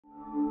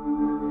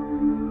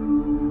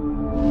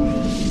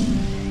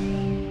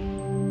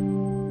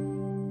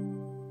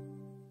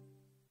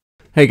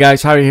Hey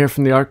guys, Harry here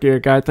from the Art Gear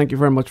Guide. Thank you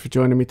very much for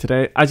joining me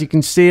today. As you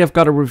can see, I've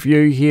got a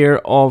review here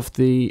of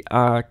the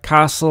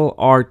Castle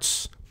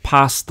Arts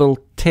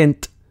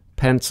Pasteltint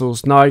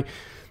pencils. Now,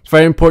 it's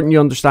very important you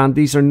understand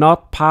these are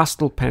not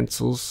pastel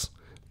pencils.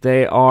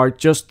 They are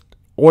just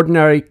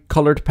ordinary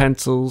coloured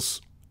pencils,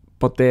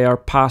 but they are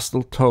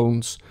pastel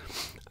tones.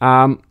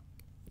 Now,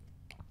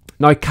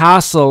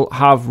 Castle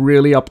have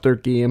really upped their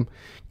game.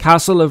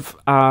 Castle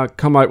have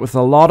come out with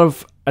a lot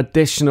of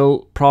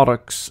additional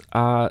products.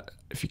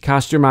 If you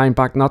cast your mind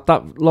back not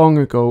that long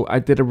ago, I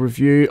did a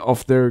review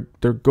of their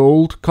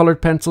gold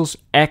coloured pencils.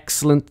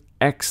 Excellent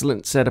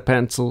set of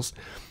pencils.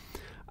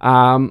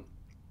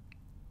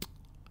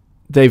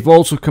 They've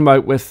also come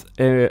out with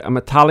a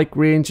metallic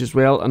range as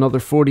well, another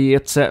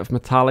 48 set of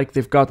metallic.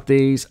 They've got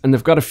these, and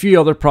they've got a few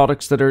other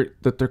products that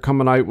they're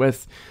coming out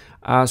with.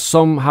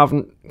 Some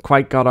haven't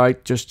quite got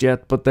out just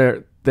yet, but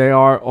they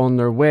are on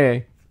their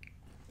way.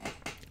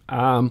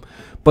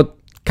 But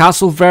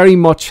Castle very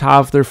much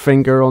have their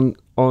finger on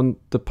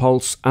the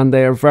pulse, and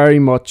they are very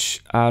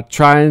much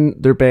trying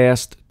their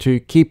best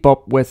to keep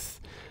up with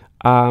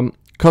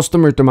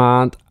customer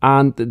demand,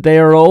 and they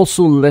are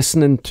also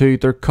listening to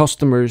their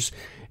customers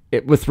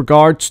with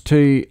regards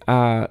to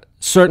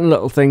certain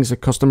little things that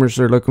customers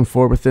are looking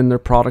for within their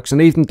products,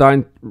 and even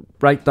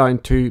right down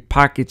to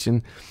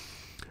packaging,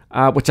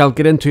 which I'll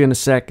get into in a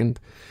second.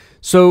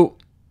 So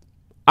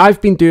I've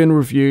been doing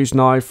reviews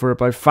now for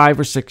about 5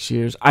 or 6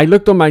 years. I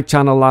looked on my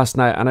channel last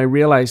night and I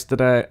realized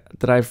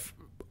that I've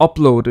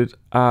uploaded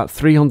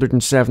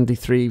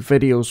 373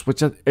 videos,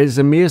 which is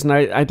amazing.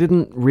 I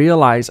didn't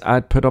realize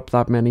I'd put up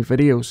that many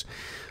videos.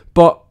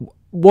 But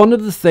one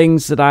of the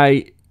things that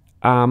I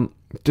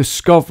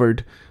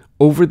discovered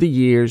over the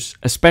years,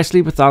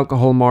 especially with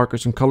alcohol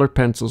markers and colored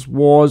pencils,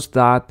 was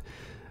that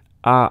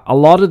a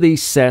lot of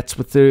these sets,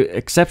 with the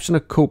exception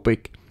of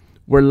Copic,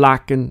 were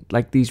lacking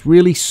like these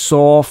really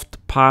soft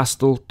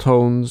pastel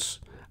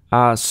tones,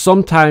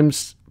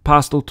 sometimes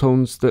pastel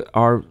tones that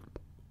are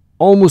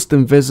almost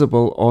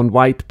invisible on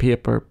white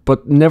paper,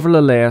 but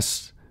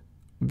nevertheless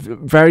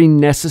very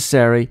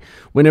necessary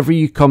whenever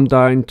you come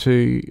down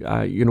to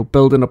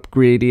building up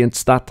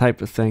gradients, that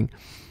type of thing.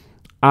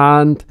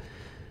 And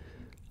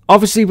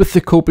obviously with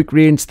the Copic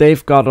range,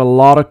 they've got a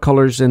lot of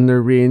colours in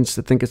their range.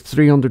 I think it's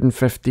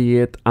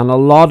 358, and a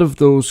lot of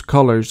those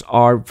colours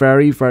are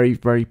very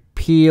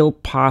pale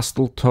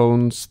pastel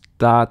tones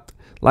that,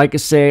 like I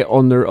say,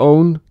 on their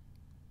own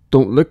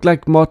don't look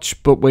like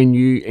much, but when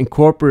you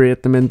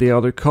incorporate them in the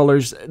other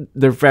colours,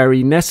 they're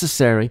very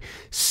necessary.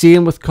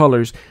 Same with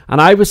colours,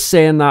 and I was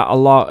saying that a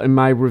lot in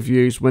my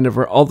reviews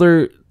whenever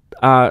other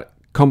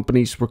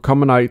companies were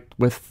coming out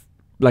with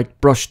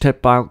like brush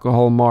tip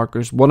alcohol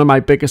markers. One of my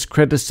biggest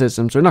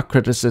criticisms, or not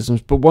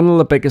criticisms, but one of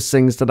the biggest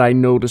things that I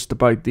noticed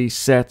about these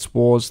sets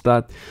was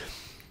that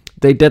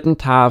they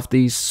didn't have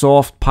these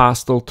soft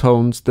pastel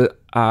tones that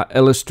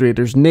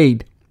illustrators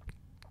need.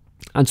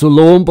 And so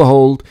lo and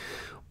behold,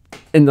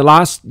 in the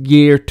last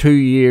year, 2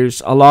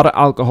 years, a lot of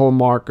alcohol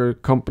marker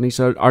companies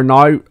are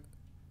now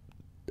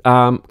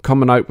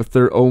coming out with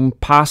their own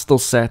pastel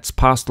sets,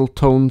 pastel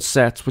tone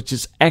sets, which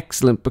is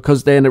excellent,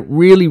 because then it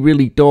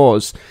really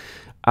does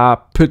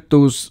put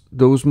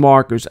those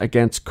markers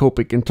against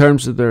Copic in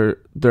terms of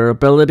their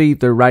ability.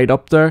 They're right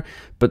up there,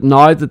 but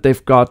now that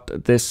they've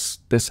got this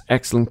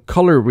excellent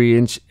color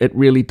range, it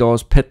really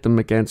does pit them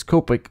against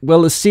Copic.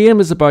 Well, the same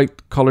is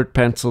about colored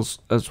pencils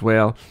as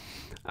well.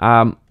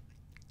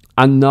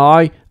 And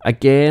now,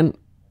 again,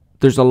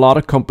 there's a lot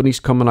of companies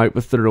coming out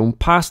with their own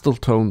pastel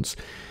tones.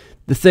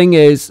 The thing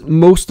is,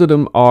 most of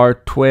them are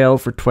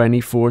 12 or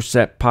 24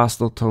 set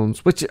pastel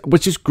tones,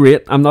 which is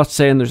great. I'm not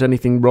saying there's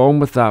anything wrong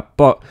with that,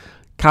 but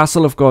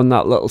Castle have gone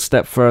that little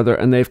step further,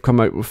 and they've come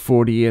out with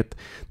 48.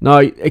 Now,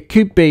 it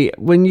could be,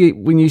 when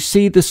you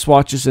see the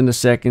swatches in a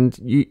second,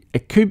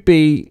 it could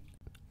be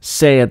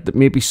said that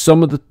maybe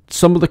some of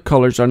the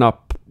colours are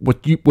not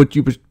what you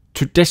would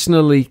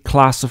traditionally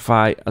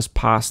classify as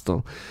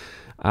pastel,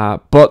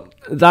 but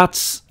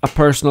that's a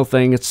personal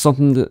thing. It's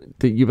something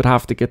that you would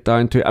have to get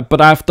down to.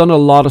 But I've done a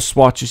lot of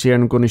swatches here,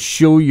 and I'm going to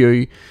show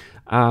you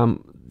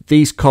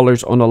these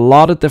colours on a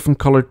lot of different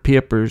coloured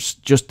papers,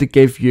 just to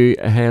give you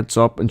a heads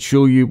up and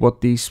show you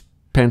what these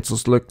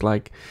pencils look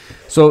like.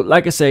 So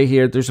like I say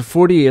here, there's a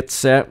 48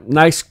 set.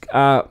 Nice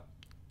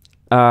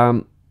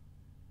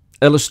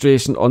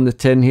illustration on the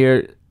tin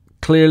here,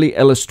 clearly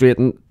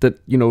illustrating that,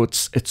 you know,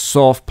 it's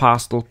soft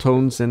pastel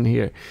tones in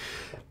here.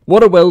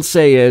 What I will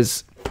say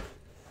is,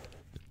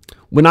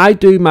 when I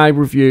do my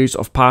reviews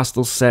of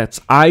pastel sets,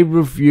 I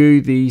review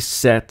these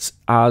sets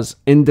as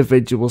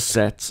individual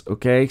sets,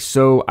 okay?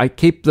 So I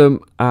keep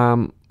them,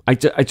 I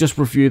just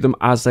review them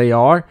as they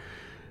are.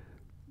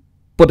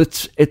 But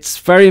it's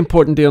very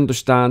important to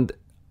understand,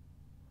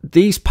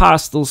 these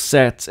pastel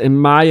sets, in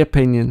my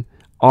opinion,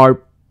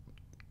 are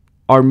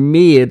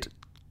made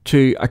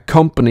to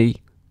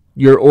accompany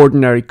your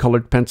ordinary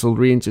coloured pencil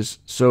ranges.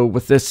 So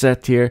with this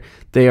set here,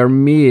 they are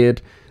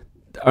made,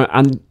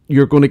 and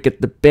you're going to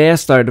get the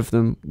best out of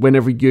them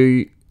whenever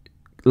you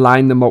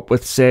line them up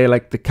with, say,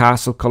 like the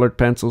Castle colored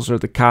pencils or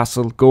the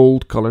Castle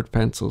gold colored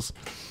pencils.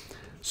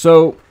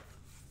 So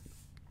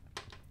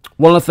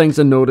one of the things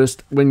I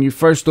noticed when you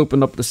first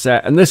open up the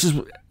set, and this is,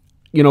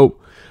 you know,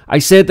 I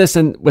said this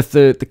with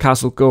the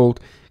Castle gold,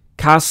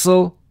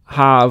 Castle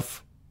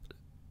have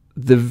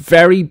the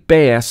very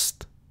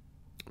best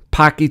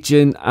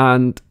packaging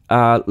and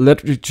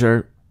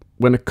literature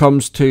when it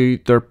comes to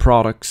their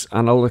products,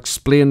 and I'll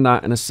explain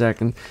that in a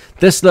second.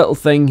 This little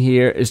thing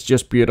here is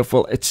just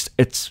beautiful.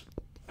 It's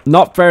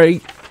not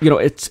very, you know,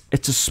 it's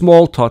a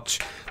small touch,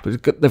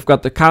 but they've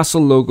got the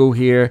Castle logo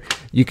here.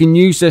 You can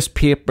use this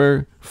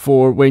paper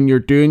for when you're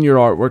doing your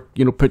artwork,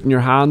 you know, putting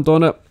your hand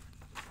on it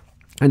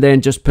and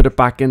then just put it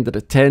back into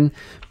the tin.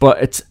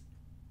 But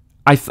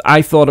I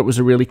thought it was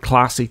a really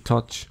classy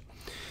touch.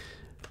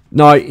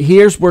 Now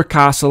here's where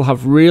Castle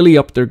have really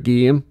upped their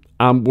game,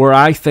 where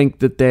I think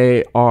that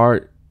they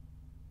are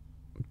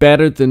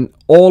better than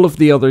all of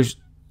the other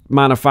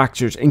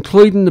manufacturers,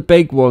 including the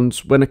big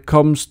ones, when it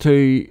comes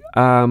to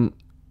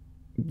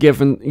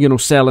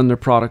selling their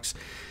products.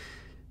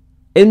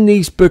 In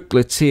these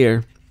booklets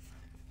here,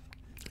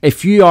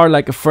 if you are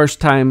like a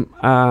first-time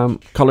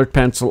colored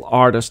pencil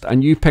artist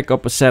and you pick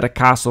up a set of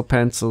Castle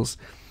pencils,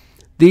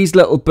 these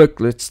little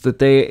booklets that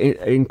they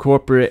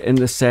incorporate in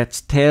the sets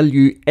tell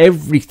you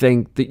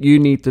everything that you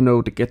need to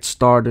know to get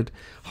started.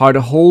 How to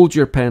hold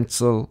your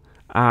pencil,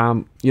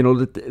 you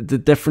know, the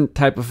different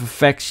type of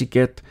effects you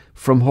get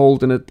from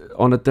holding it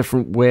on a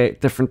different way,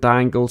 different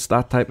angles,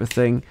 that type of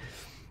thing.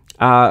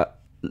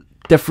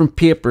 Different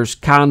papers,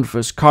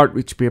 canvas,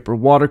 cartridge paper,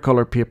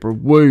 watercolor paper,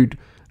 wood,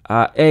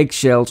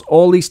 eggshells,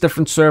 all these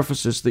different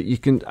surfaces that you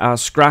can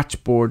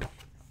scratch board.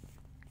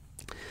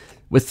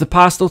 With the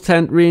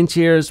Pasteltint range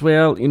here as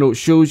well, you know, it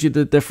shows you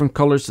the different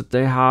colors that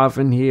they have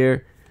in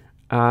here,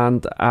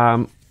 and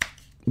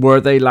where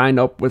they line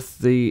up with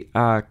the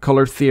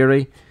color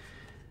theory.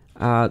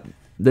 The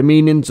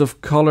meanings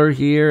of color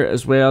here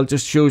as well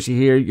just shows you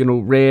here, you know,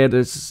 red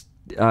is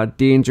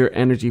danger,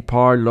 energy,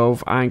 power,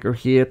 love, anger,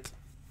 hate.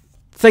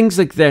 Things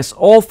like this,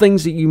 all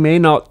things that you may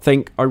not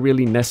think are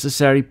really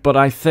necessary, but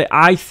I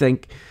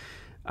think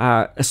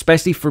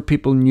especially for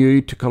people new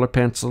to colour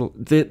pencil,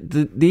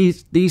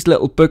 these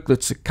little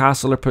booklets that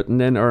Castle are putting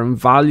in are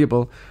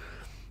invaluable.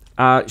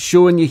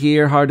 Showing you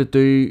here how to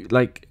do,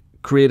 like,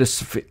 create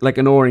like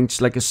an orange,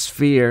 like a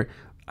sphere,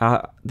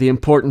 the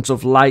importance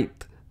of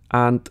light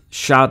and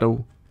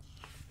shadow.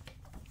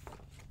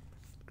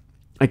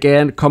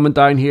 Again, coming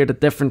down here to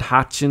different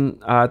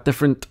hatching,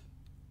 different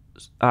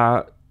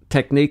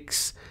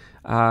techniques,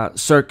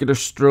 circular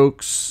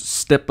strokes,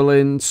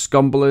 stippling,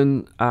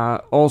 scumbling,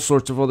 all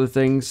sorts of other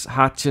things,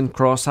 hatching,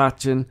 cross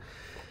hatching.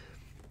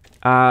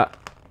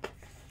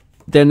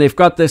 Then they've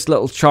got this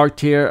little chart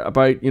here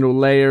about, you know,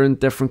 layering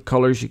different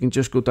colors. You can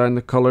just go down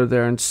the color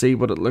there and see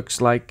what it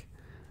looks like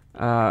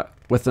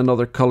with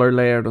another color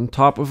layered on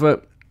top of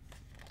it.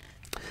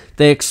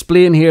 They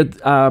explain here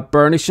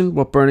burnishing,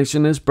 what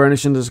burnishing is.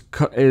 Burnishing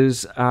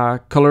is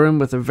coloring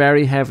with a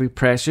very heavy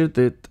pressure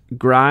that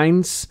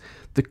grinds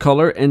the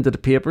color into the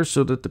paper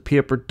so that the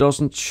paper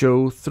doesn't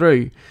show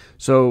through.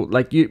 So,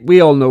 like, we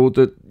all know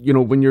that, you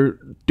know, when you're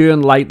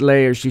doing light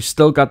layers, you've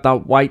still got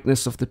that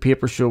whiteness of the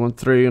paper showing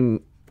through,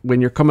 and when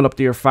you're coming up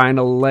to your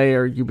final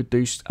layer, you would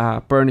do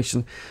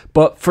burnishing.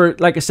 But for,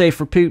 like I say,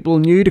 for people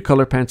new to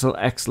colour pencil,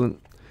 excellent.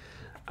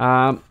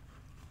 And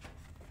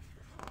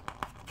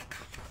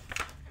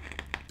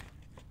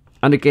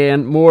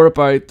again, more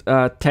about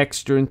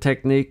texturing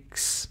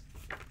techniques.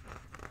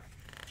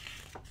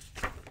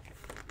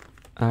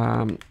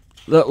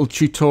 Little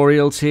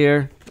tutorials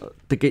here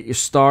to get you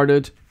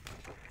started.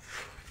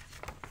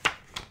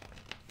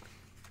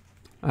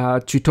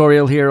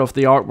 Tutorial here of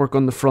the artwork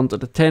on the front of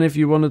the tin if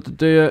you wanted to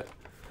do it.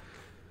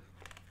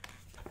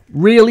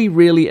 Really,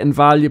 really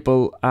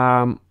invaluable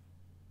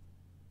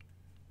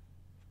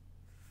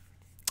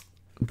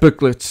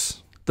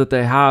booklets that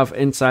they have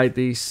inside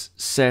these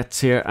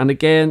sets here. And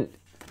again,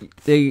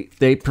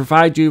 they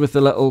provide you with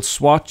a little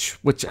swatch,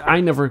 which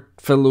I never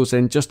fill those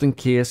in just in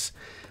case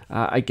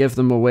I give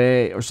them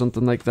away or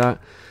something like that.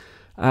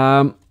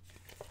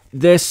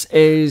 This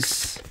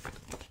is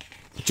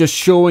just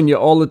showing you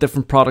all the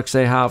different products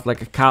they have,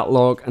 like a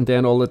catalog, and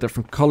then all the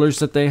different colors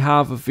that they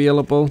have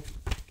available.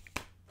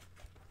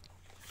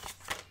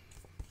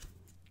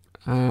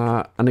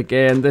 And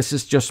again, this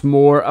is just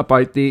more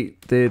about the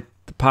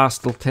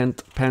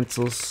Pasteltint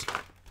pencils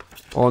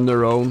on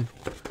their own,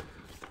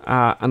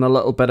 and a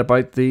little bit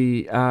about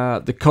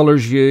the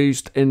colors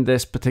used in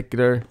this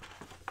particular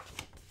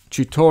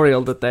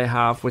tutorial that they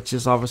have, which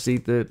is obviously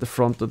the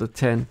front of the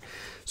tin.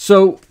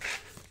 So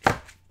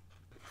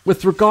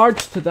with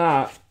regards to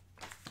that,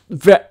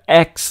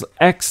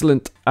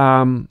 excellent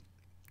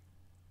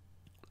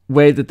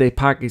way that they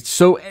package.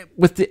 So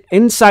with the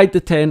inside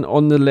the tin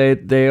on the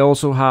lid, they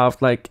also have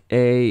like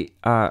a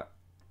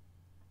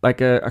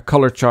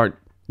color chart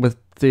with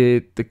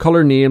the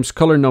color names,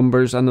 color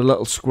numbers, and a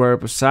little square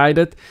beside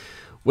it,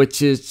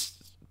 which is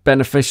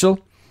beneficial.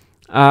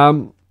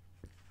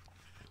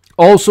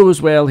 Also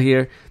as well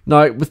here,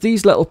 now with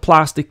these little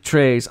plastic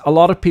trays, a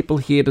lot of people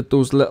hated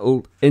those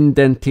little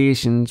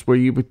indentations where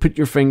you would put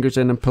your fingers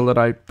in and pull it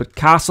out, but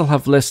Castle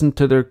have listened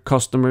to their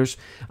customers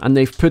and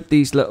they've put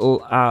these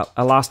little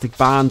elastic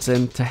bands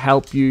in to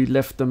help you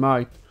lift them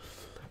out.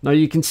 Now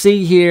you can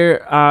see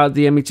here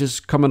the images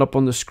coming up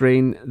on the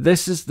screen.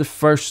 This is the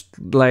first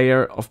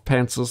layer of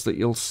pencils that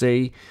you'll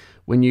see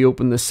when you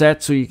open the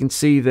set, so you can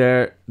see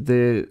there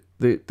the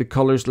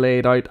colours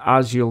laid out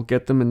as you'll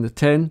get them in the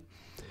tin.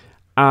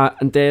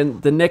 And then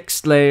the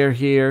next layer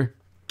here,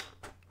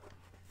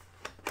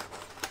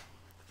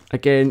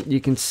 again you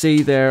can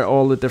see there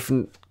all the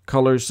different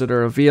colours that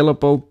are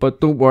available, but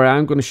don't worry,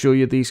 I'm going to show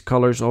you these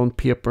colours on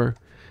paper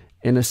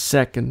in a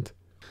second.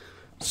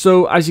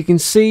 So as you can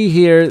see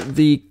here,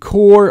 the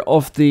core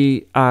of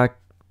the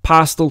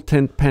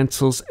Pasteltint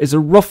pencils is a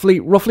roughly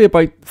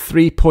about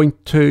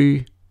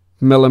 3.2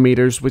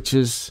 millimeters, which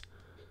is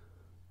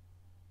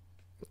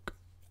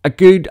a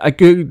good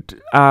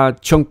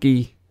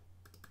chunky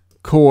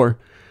core,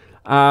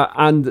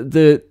 and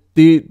the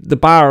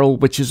barrel,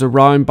 which is a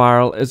round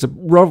barrel, is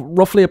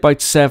roughly about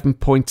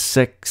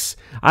 7.6.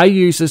 I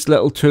use this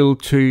little tool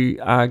to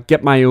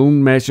get my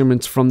own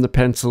measurements from the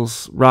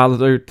pencils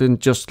rather than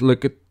just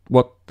look at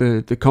what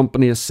the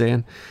company is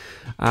saying.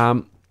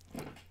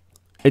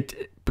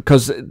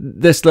 Because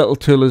this little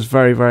tool is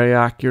very, very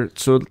accurate.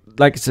 So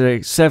like I say,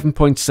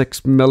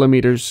 7.6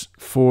 millimeters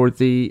for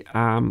the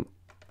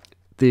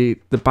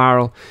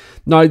barrel.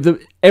 Now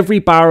every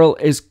barrel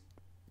is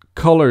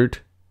colored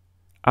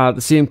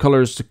the same color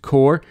as the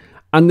core,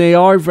 and they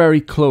are very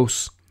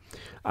close.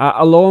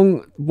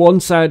 Along one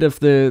side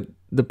of the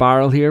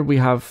barrel here we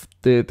have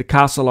the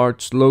Castle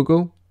Arts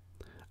logo,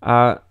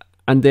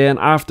 and then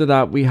after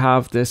that we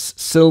have this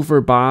silver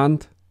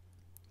band,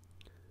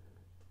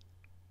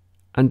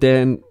 and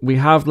then we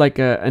have like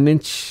an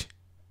inch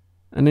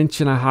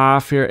and a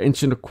half here,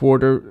 inch and a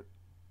quarter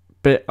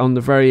bit on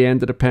the very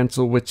end of the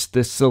pencil, which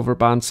this silver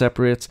band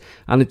separates,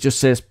 and it just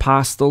says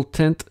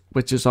Pasteltint,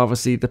 which is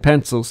obviously the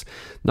pencils.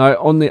 Now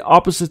on the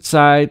opposite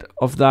side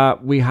of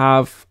that we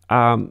have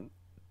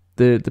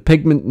the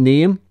pigment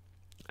name,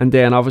 and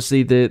then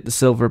obviously the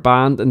silver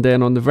band, and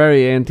then on the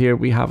very end here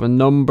we have a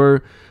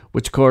number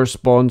which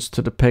corresponds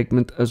to the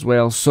pigment as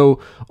well. So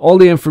all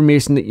the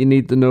information that you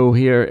need to know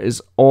here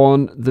is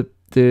on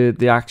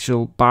the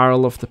actual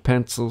barrel of the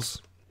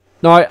pencils.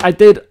 Now I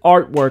did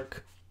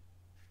artwork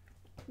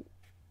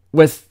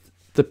with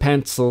the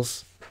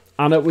pencils,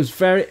 and it was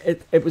very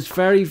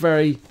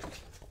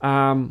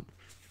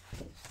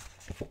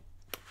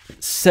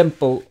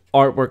simple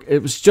artwork.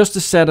 It was just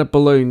a set of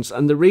balloons,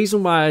 and the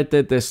reason why I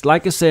did this,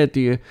 like I said to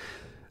you,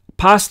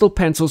 pastel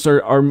pencils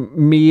are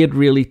made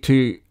really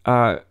to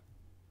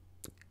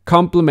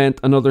complement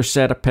another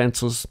set of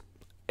pencils.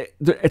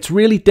 It's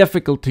really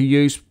difficult to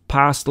use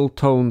pastel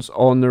tones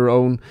on their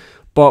own.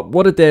 But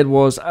what I did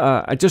was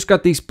I just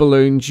got these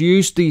balloons,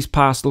 used these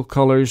pastel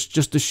colors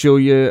just to show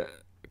you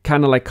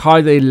kind of like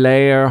how they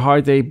layer, how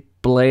they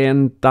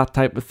blend, that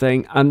type of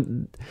thing.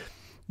 And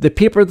the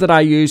paper that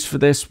I used for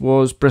this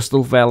was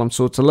Bristol vellum,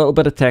 so it's a little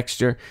bit of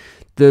texture.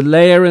 The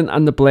layering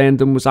and the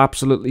blending was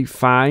absolutely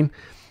fine.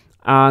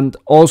 And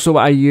also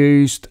I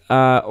used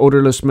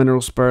odorless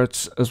mineral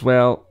spirits as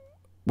well,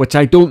 which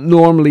I don't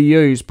normally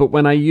use, but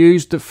when I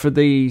used it for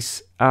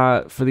these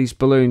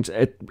balloons,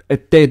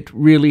 it did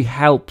really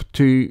help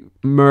to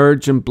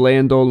merge and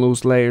blend all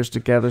those layers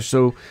together.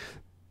 So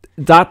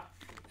that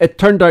it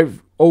turned out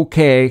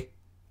okay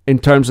in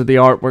terms of the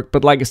artwork,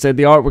 but like I said,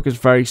 the artwork is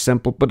very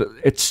simple, but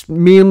it's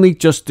mainly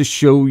just to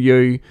show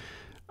you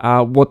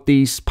what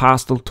these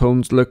pastel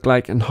tones look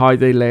like and how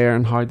they layer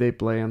and how they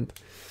blend.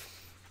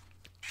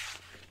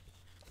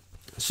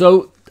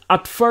 So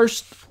at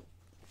first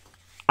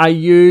I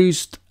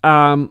used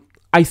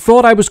I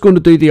thought I was going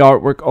to do the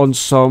artwork on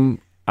some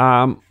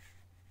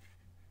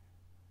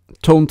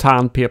tone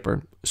tan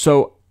paper,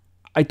 so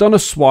I done a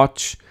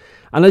swatch,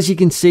 and as you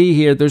can see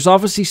here, there's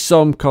obviously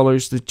some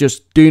colors that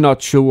just do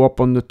not show up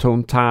on the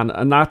tone tan,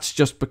 and that's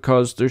just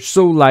because they're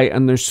so light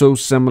and they're so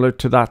similar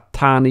to that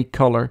tanny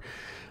color.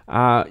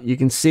 You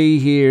can see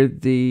here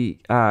the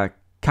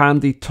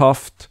candy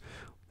tuft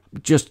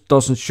just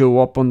doesn't show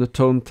up on the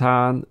tone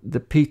tan. The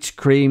peach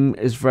cream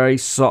is very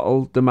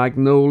subtle. The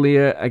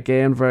magnolia,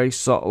 again, very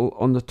subtle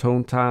on the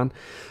tone tan.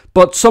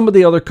 But some of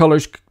the other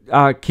colors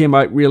came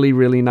out really,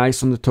 really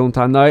nice on the tone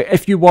tan. Now,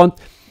 if you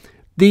want,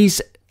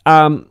 these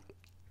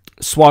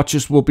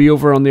swatches will be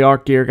over on the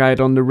Art Gear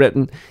Guide on the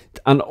written,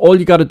 and all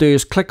you got to do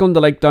is click on the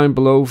link down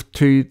below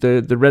to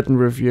the written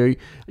review.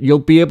 You'll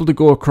be able to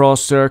go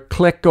across there,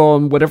 click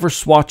on whatever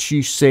swatch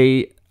you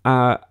see,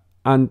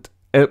 and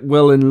it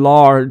will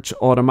enlarge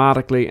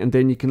automatically, and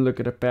then you can look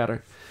at it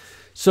better.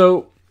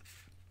 So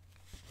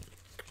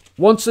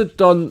once I'd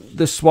done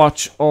the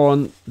swatch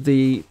on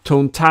the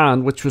tone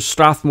tan, which was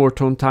Strathmore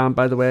tone tan,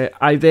 by the way,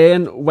 I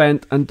then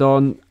went and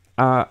done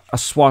a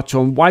swatch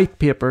on white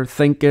paper,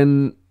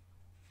 thinking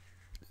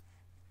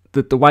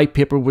that the white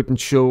paper wouldn't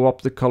show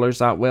up the colors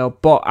that well,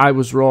 but I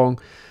was wrong.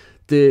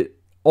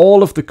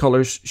 all of the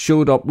colors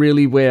showed up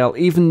really well,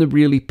 even the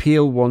really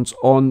pale ones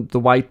on the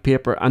white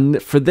paper.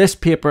 And for this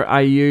paper,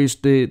 I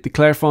used the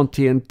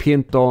Clairefontaine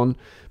Paint On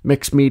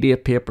mixed media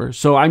paper.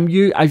 So I've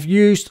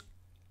used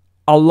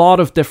a lot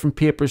of different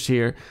papers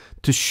here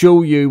to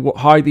show you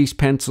how these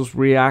pencils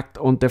react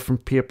on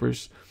different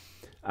papers.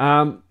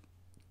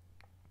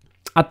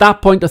 At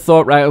that point, I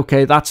thought, right,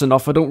 okay, that's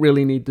enough. I don't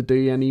really need to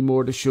do any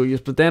more to show you.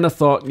 But then I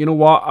thought, you know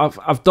what?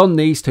 I've done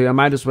these two. I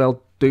might as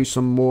well do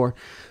some more.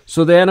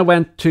 So then I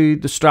went to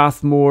the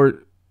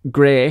Strathmore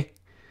Grey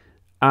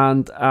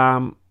and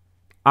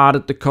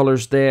added the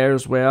colours there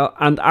as well.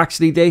 And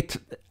actually,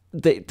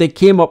 they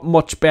came up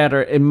much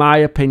better, in my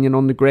opinion,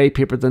 on the grey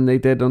paper than they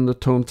did on the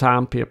Tone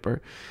Tan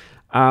paper.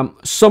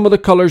 Some of the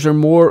colours are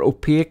more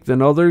opaque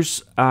than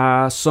others.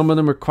 Some of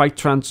them are quite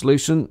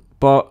translucent.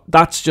 But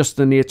that's just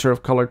the nature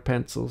of coloured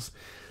pencils.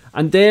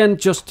 And then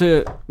just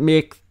to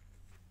make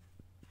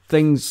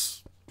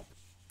things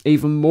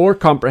even more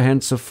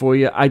comprehensive for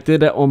you, I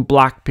did it on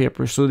black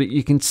paper so that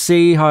you can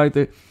see how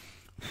the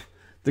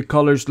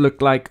colours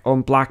look like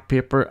on black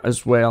paper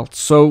as well.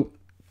 So,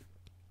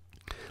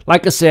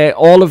 like I say,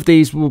 all of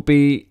these will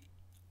be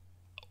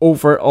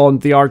over on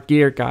the Art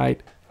Gear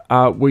Guide,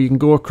 where you can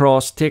go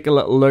across, take a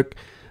little look,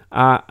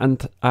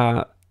 and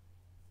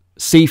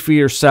see for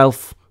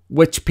yourself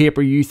which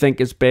paper you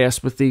think is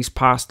best with these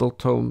pastel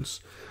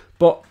tones.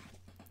 But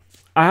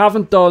I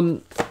haven't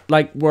done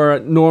like where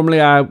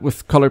normally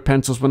with colored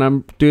pencils, when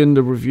I'm doing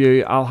the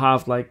review, I'll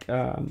have like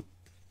a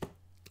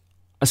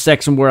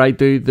section where I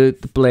do the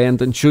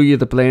blend and show you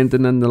the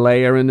blending and the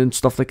layering and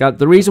stuff like that.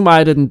 The reason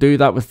why I didn't do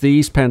that with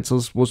these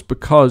pencils was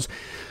because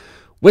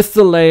with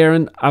the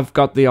layering, I've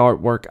got the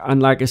artwork, and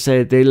like I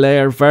said, they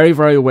layer very,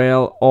 very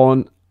well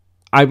on.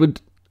 I would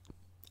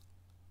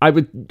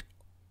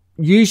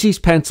use these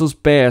pencils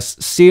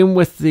best. Same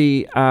with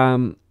the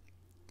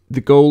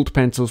gold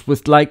pencils,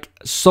 with like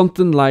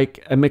something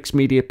like a mixed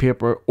media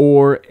paper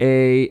or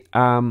a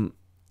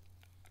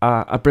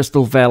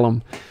Bristol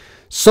vellum,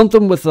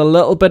 something with a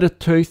little bit of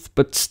tooth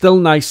but still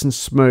nice and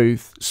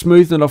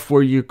smooth enough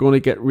where you're going to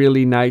get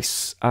really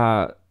nice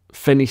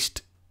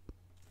finished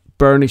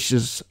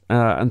burnishes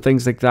and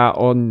things like that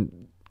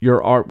on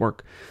your artwork.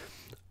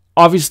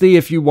 Obviously,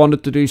 if you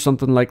wanted to do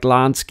something like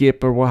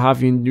landscape or what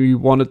have you, and you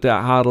wanted to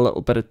add a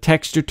little bit of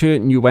texture to it,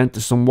 and you went to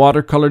some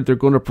watercolor, they're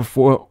going to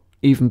perform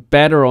even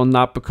better on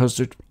that because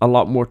there's a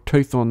lot more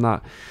tooth on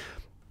that.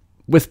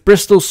 With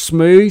Bristol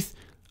Smooth,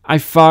 I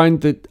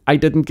found that I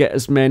didn't get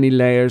as many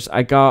layers.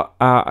 I got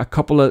a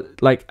couple of,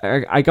 like,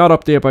 I got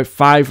up to about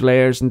 5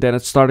 layers, and then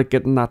it started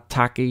getting that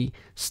tacky,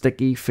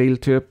 sticky feel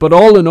to it. But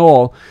all in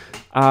all,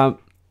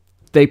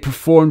 they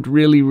performed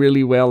really,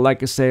 really well,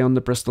 like I say, on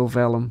the Bristol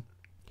Vellum.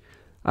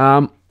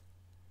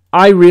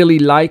 I really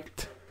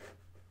liked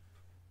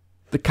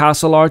the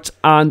Castle Arts,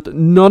 and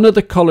none of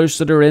the colours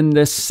that are in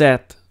this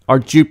set are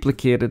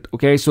duplicated.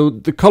 Okay, so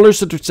the colours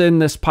that are in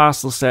this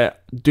pastel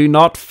set do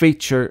not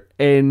feature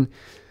in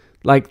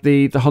like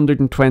the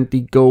 120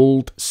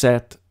 gold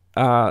set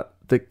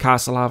that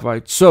Castle have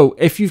out. So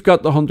if you've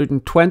got the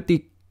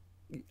 120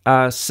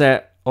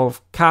 set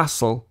of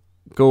Castle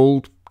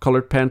gold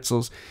coloured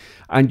pencils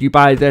and you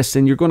buy this,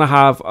 then you're going to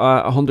have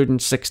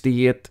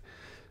 168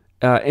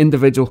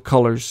 individual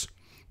colours.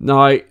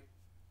 Now,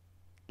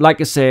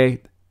 like I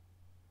say,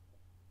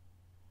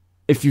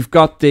 if you've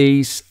got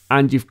these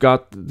and you've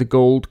got the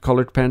gold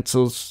coloured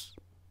pencils,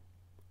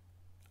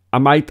 I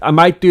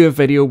might do a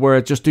video where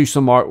I just do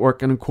some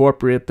artwork and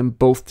incorporate them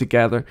both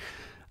together.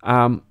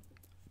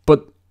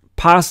 But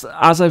as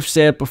I've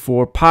said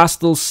before,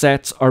 pastel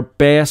sets are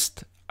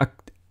best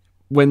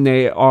when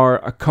they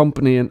are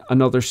accompanying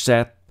another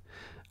set.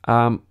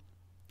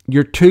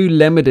 You're too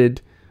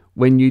limited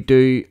when you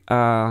do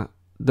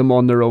them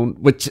on their own,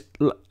 which,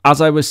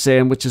 as I was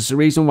saying, which is the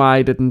reason why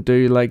I didn't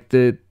do like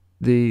the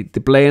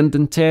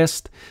blending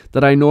test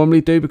that I normally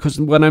do, because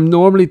when I'm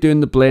normally doing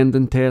the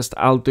blending test,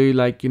 I'll do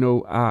like, you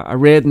know, a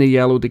red and a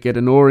yellow to get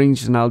an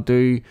orange, and I'll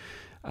do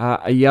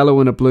a yellow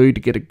and a blue to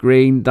get a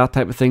green, that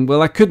type of thing.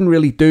 Well, I couldn't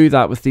really do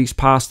that with these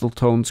pastel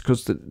tones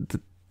because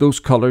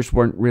those colours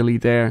weren't really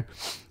there.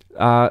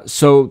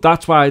 So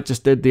that's why I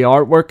just did the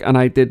artwork and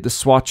I did the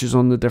swatches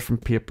on the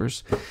different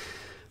papers.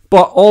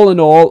 But all in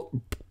all,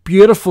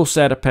 beautiful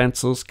set of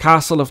pencils.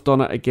 Castle have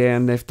done it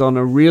again. They've done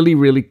a really,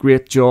 really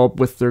great job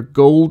with their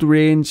gold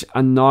range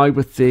and now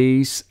with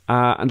these.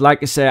 And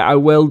like I say, I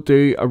will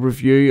do a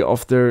review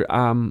of their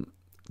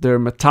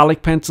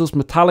metallic pencils.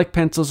 Metallic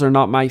pencils are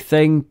not my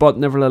thing, but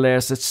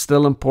nevertheless, it's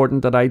still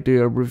important that I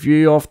do a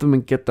review of them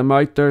and get them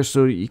out there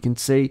so that you can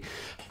see.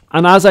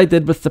 And as I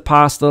did with the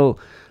pastel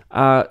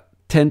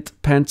tint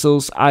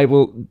pencils, I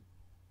will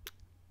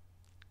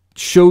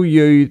show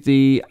you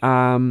the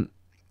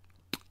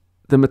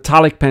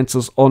metallic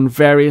pencils on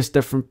various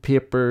different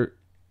paper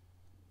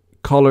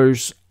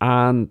colors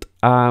and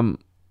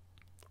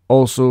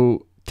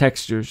also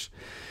textures.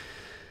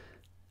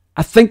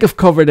 I think I've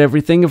covered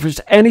everything. If there's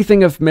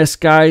anything I've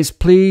missed, guys,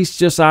 please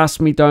just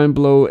ask me down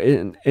below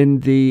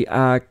in the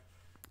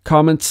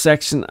comments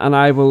section, and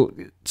I will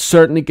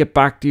certainly get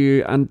back to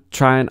you and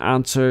try and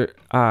answer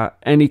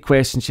any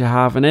questions you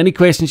have. And any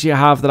questions you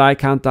have that I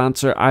can't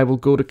answer, I will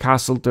go to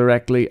Castle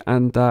directly,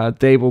 and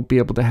they will be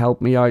able to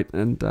help me out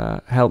and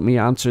help me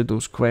answer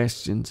those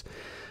questions.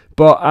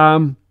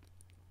 But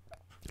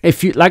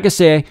if you, like I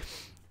say,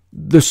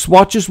 the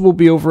swatches will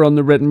be over on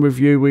the written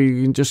review, where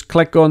you can just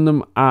click on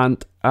them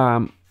and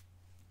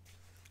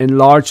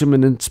enlarge them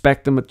and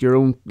inspect them at your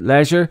own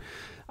leisure.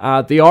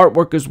 The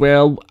artwork as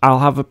well, I'll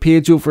have a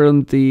page over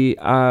on the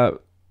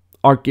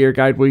Art Gear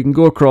Guide where you can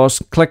go across,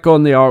 click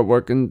on the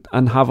artwork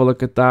and have a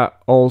look at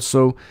that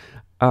also,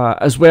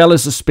 as well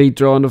as the speed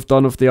drawing I've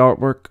done of the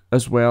artwork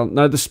as well.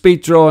 Now the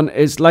speed drawing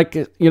is like,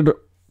 you know,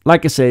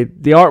 like I say,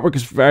 the artwork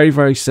is very,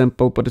 very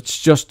simple, but it's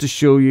just to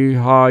show you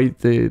how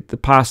the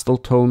pastel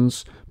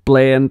tones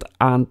blend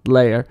and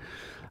layer.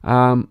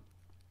 But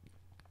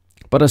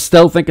I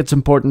still think it's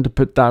important to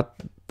put that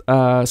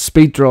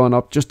speed drawing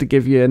up just to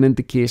give you an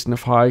indication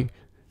of how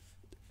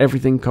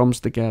everything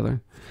comes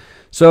together.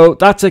 So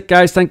that's it,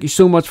 guys. Thank you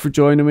so much for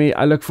joining me.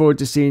 I look forward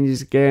to seeing you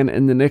again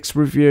in the next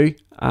review.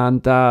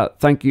 And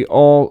thank you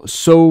all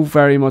so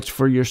very much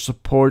for your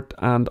support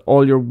and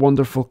all your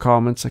wonderful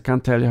comments. I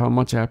can't tell you how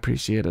much I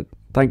appreciate it.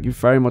 Thank you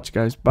very much,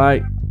 guys.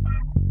 Bye.